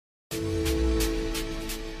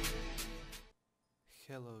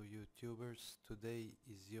Hello YouTubers, today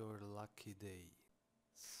is your lucky day.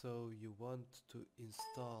 So you want to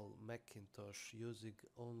install Macintosh using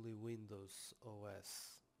only Windows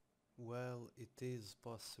OS. Well, it is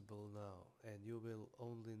possible now, and you will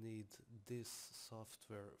only need this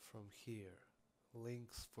software from here.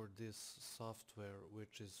 Links for this software,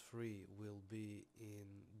 which is free, will be in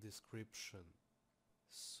description.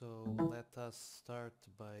 So let us start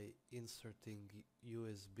by inserting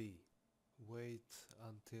USB. Wait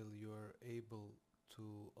until you are able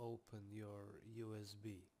to open your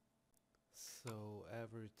USB. So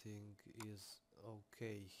everything is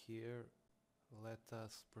okay here. Let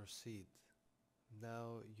us proceed.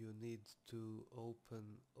 Now you need to open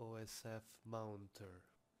sfsmounter.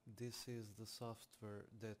 This is the software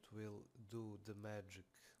that will do the magic.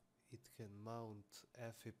 It can mount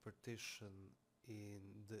EFI Partition in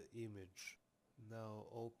the image. Now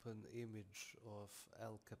open image of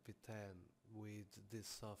El Capitan with this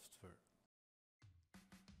software.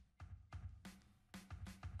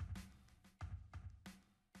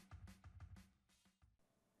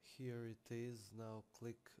 Here it is, now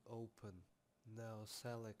click open. Now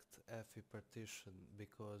select EFI Partition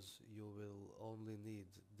because you will only need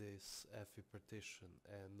this EFI Partition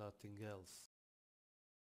and nothing else.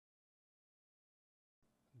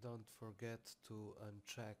 Don't forget to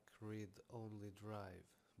uncheck read-only drive,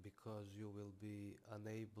 because you will be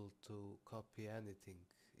unable to copy anything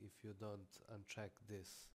if you don't uncheck this.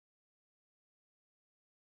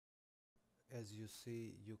 As you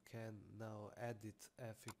see, you can now edit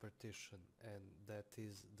EFI Partition, and that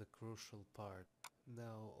is the crucial part.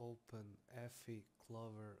 Now open EFI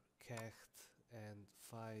Clover KEXT and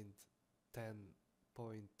find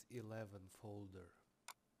 10.11 folder.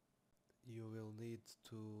 You will need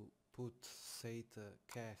to put Sata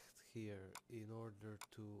KEXT here in order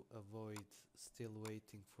to avoid still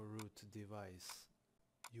waiting for root device.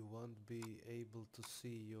 You won't be able to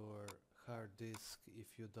see your hard disk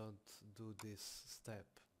if you don't do this step.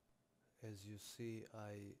 As you see,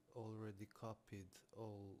 I already copied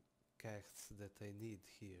all KEXTs that I need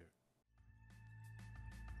here.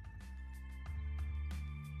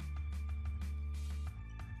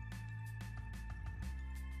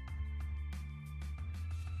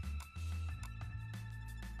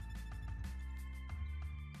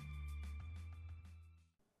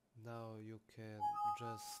 Now you can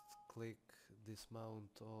just click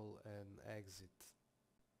dismount all and exit.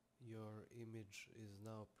 Your image is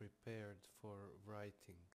now prepared for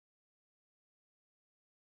writing.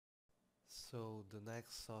 So the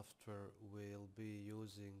next software we'll be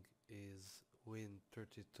using is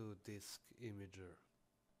Win32 Disk Imager.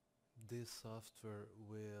 This software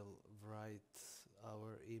will write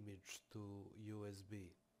our image to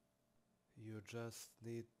USB. You just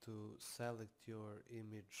need to select your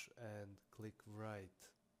image and click write.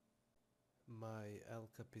 My El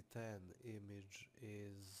Capitan image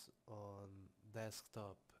is on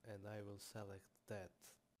desktop and I will select that.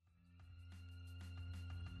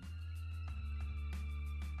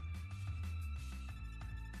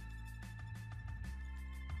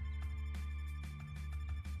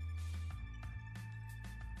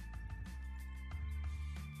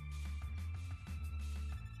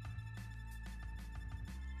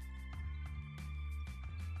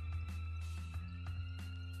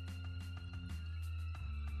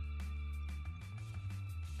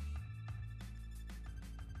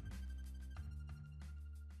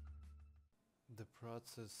 The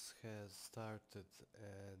process has started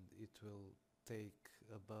and it will take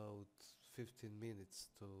about 15 minutes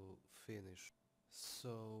to finish.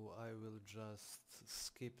 So I will just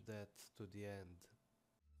skip that to the end.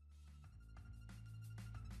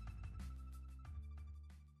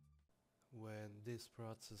 When this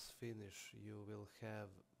process finish, you will have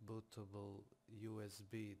bootable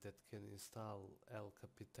USB that can install El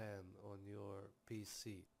Capitan on your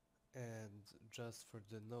PC. And just for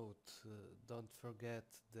the note, don't forget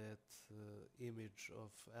that image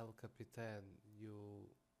of El Capitan you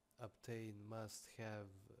obtain must have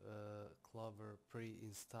Clover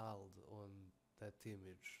pre-installed on that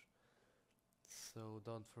image. So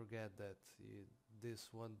don't forget that this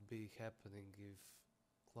won't be happening if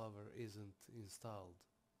Clover isn't installed.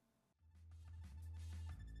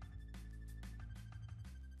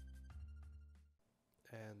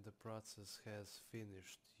 And the process has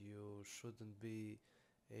finished. You shouldn't be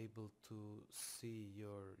able to see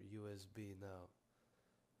your USB now.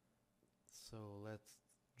 So let's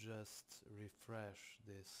just refresh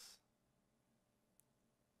this.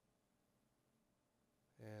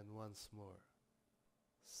 And once more.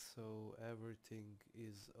 So everything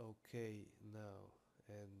is okay now,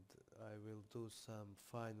 and I will do some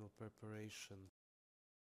final preparation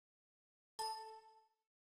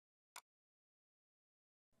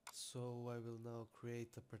So I will now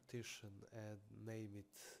create a partition and name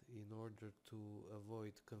it in order to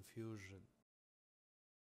avoid confusion.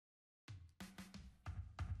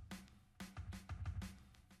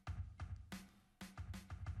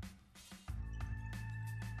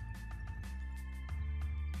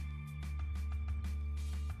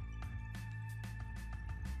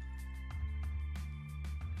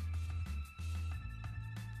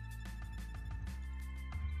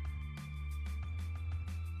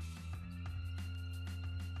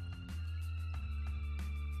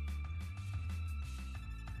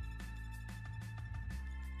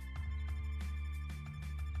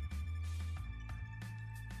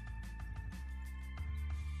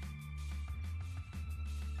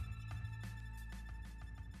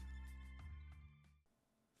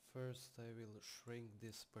 First I will shrink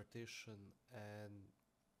this partition and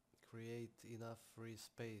create enough free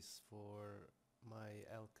space for my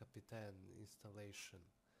El Capitan installation,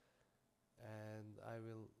 and I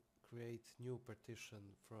will create new partition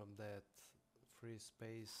from that free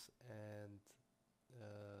space and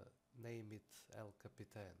name it El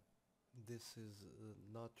Capitan. This is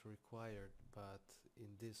not required, but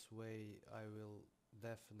in this way I will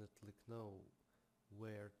definitely know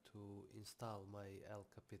where to install my El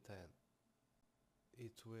Capitan.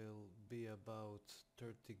 It will be about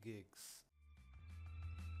 30 gigs.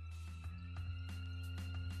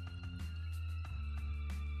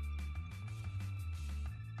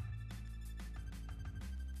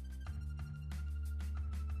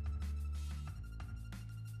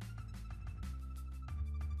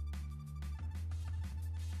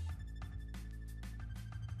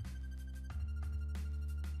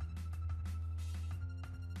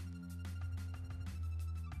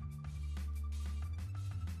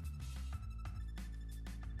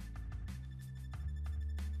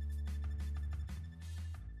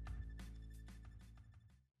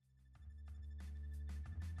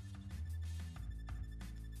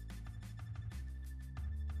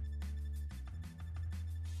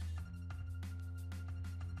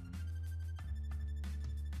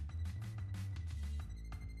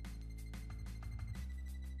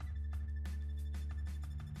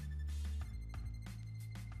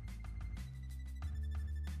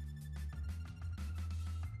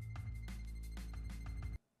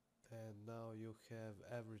 And now you have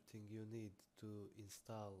everything you need to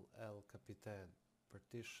install El Capitan.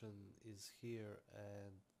 Partition is here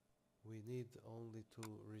and we need only to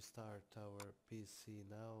restart our PC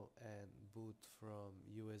now and boot from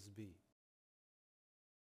USB.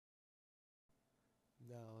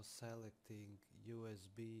 Now selecting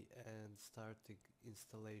USB and starting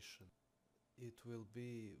installation. It will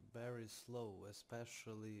be very slow,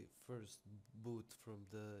 especially first boot from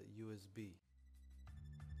the USB.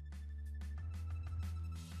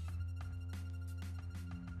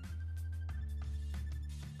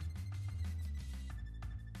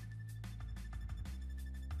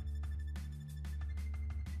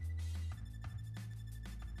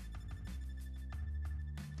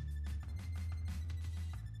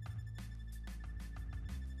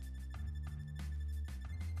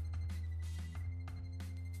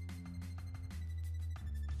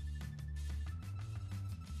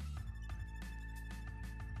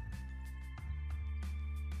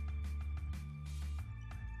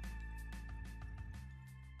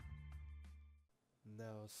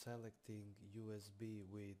 Now selecting USB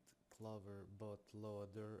with Clover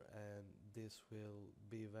bootloader, and this will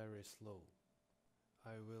be very slow.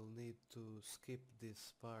 I will need to skip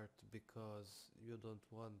this part because you don't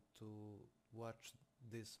want to watch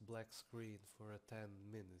this black screen for 10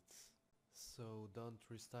 minutes. So don't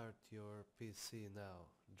restart your PC now,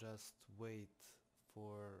 just wait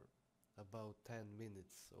for about 10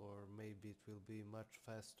 minutes, or maybe it will be much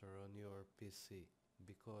faster on your PC,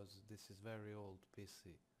 because this is very old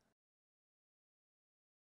PC.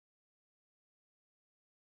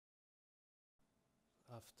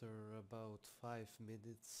 After about 5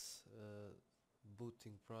 minutes,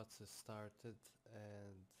 booting process started,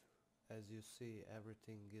 and as you see,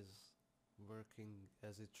 everything is working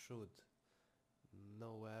as it should.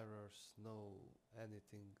 No errors, no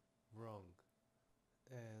anything wrong.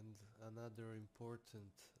 And another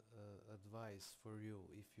important advice for you: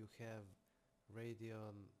 if you have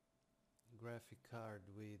Radeon graphic card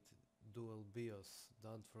with dual BIOS,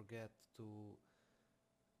 don't forget to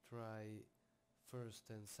try first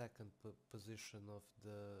and second position of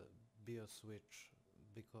the BIOS switch,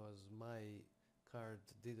 because my card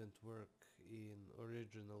didn't work in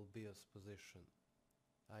original BIOS position.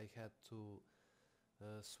 I had to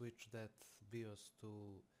switch that BIOS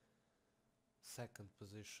to second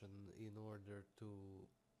position in order to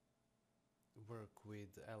work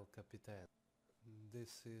with El Capitan.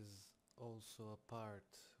 This is also a part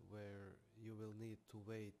where you will need to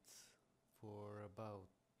wait for about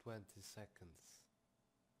 20 seconds.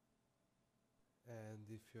 And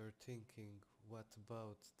if you're thinking, what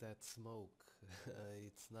about that smoke?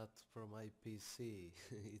 It's not from my PC,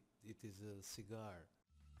 it is a cigar.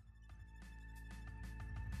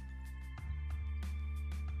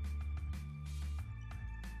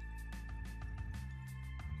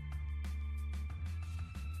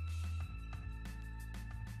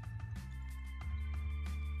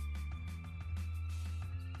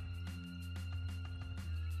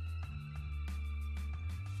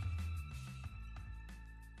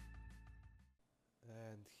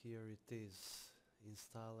 And here it is,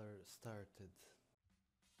 installer started.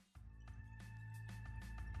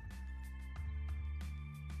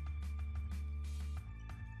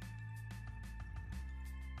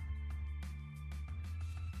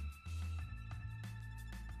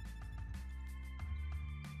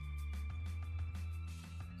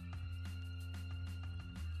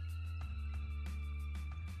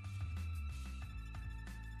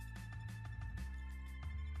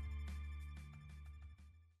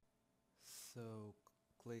 So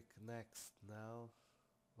click next now,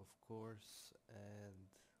 of course, and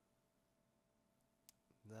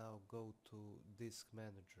now go to disk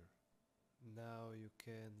manager. Now you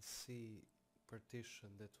can see partition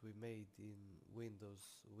that we made in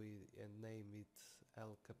Windows and name it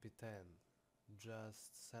El Capitan.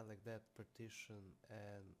 Just select that partition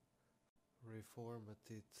and reformat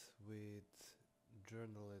it with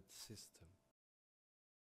journaled system.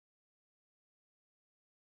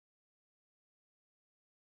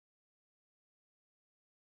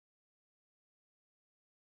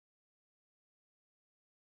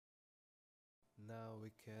 Now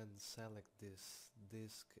we can select this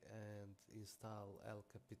disk and install El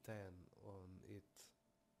Capitan on it.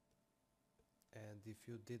 And if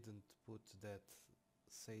you didn't put that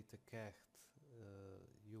Sata KEXT,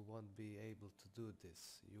 you won't be able to do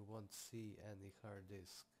this. You won't see any hard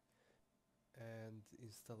disk. And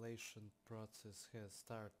installation process has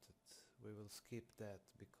started. We will skip that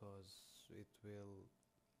because it will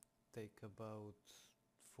take about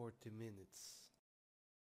 40 minutes.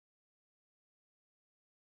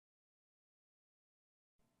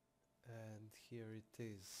 And here it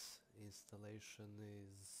is. Installation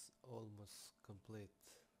is almost complete.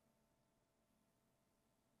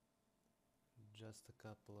 Just a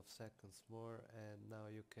couple of seconds more and now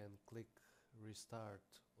you can click restart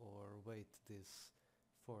or wait this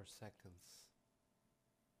 4 seconds.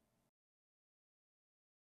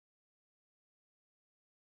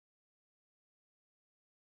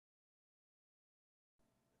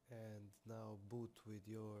 And now boot with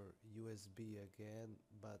your USB again,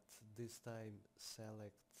 but this time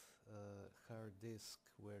select hard disk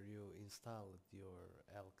where you installed your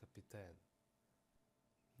El Capitan.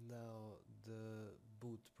 Now the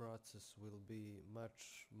boot process will be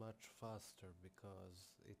much faster because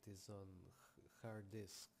it is on hard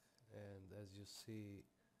disk, and as you see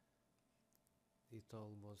it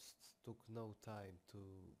almost took no time to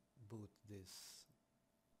boot this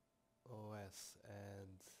OS,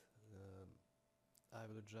 and I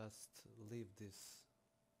will just leave this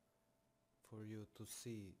for you to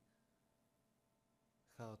see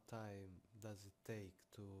how time does it take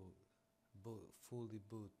to fully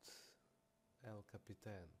boot El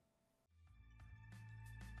Capitan.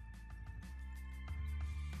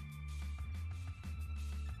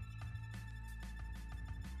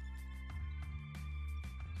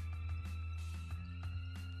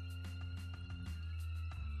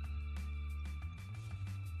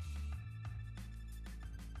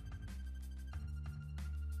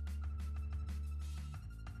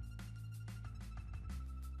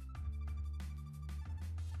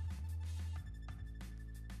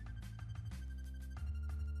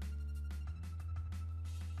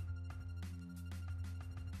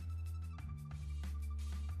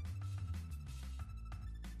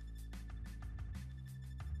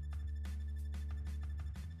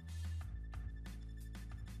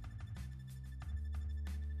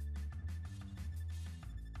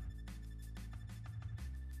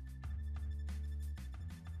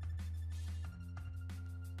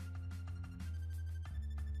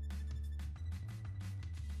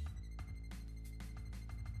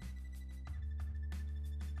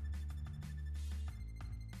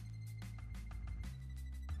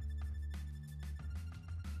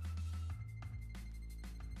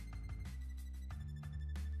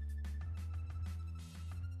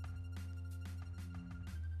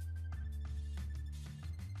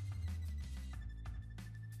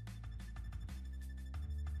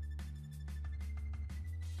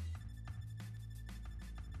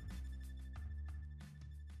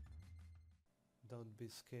 Don't be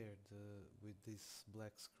scared with this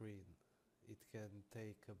black screen. It can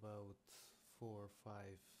take about 4 or 5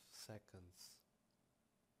 seconds,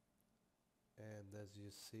 and as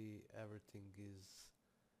you see, everything is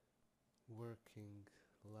working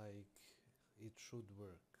like it should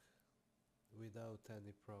work without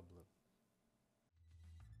any problem.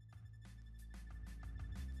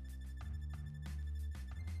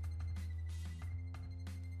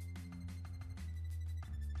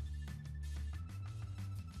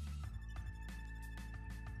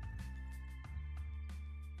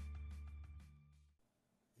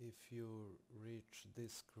 If you reach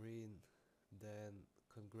this screen, then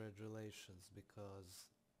congratulations, because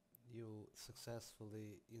you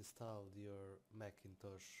successfully installed your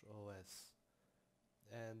Macintosh OS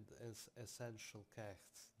and essential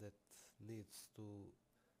KEXT that needs to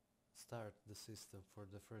start the system for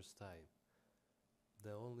the first time.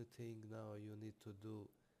 The only thing now you need to do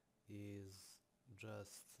is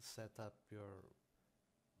just set up your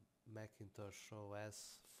Macintosh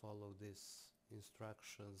OS, follow these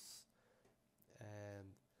instructions, and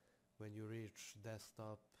when you reach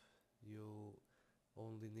desktop you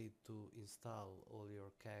only need to install all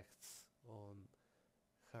your KEXTs on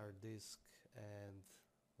hard disk and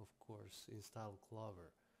of course install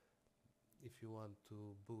Clover if you want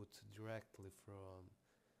to boot directly from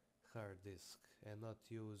hard disk and not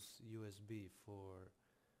use USB for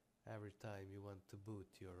every time you want to boot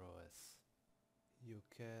your OS. You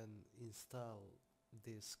can install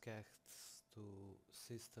these KEXTs to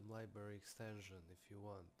system library extension if you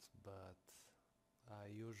want, but I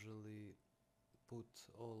usually put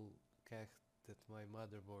all KEXT that my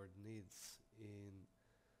motherboard needs in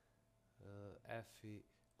EFI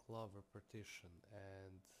Clover Partition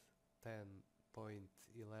and 10.11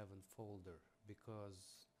 folder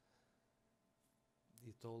because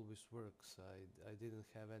it always works. I didn't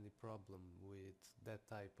have any problem with that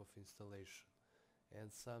type of installation.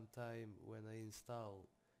 And sometime when I install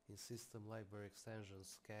in system library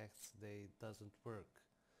extensions KEXT, they doesn't work.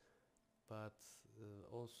 But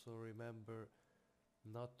also remember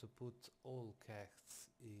not to put all KEXTs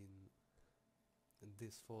in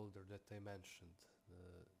this folder that I mentioned.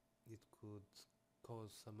 It could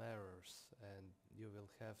cause some errors and you will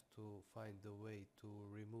have to find a way to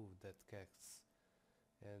remove that KEXT,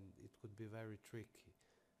 and it could be very tricky.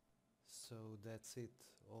 So that's it.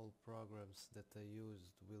 All programs that I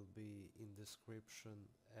used will be in description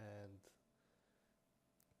and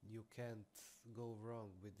you can't go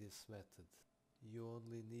wrong with this method. You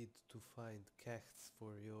only need to find KEXTs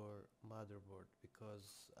for your motherboard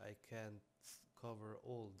because I can't cover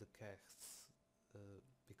all the KEXTs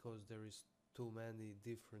because there is too many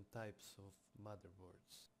different types of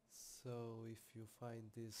motherboards. So if you find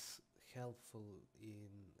this helpful in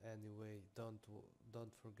any way,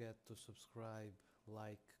 don't forget to subscribe,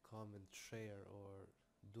 like, comment, share, or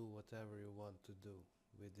do whatever you want to do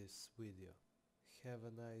with this video. Have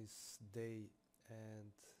a nice day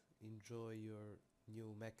and enjoy your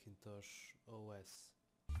new Macintosh OS.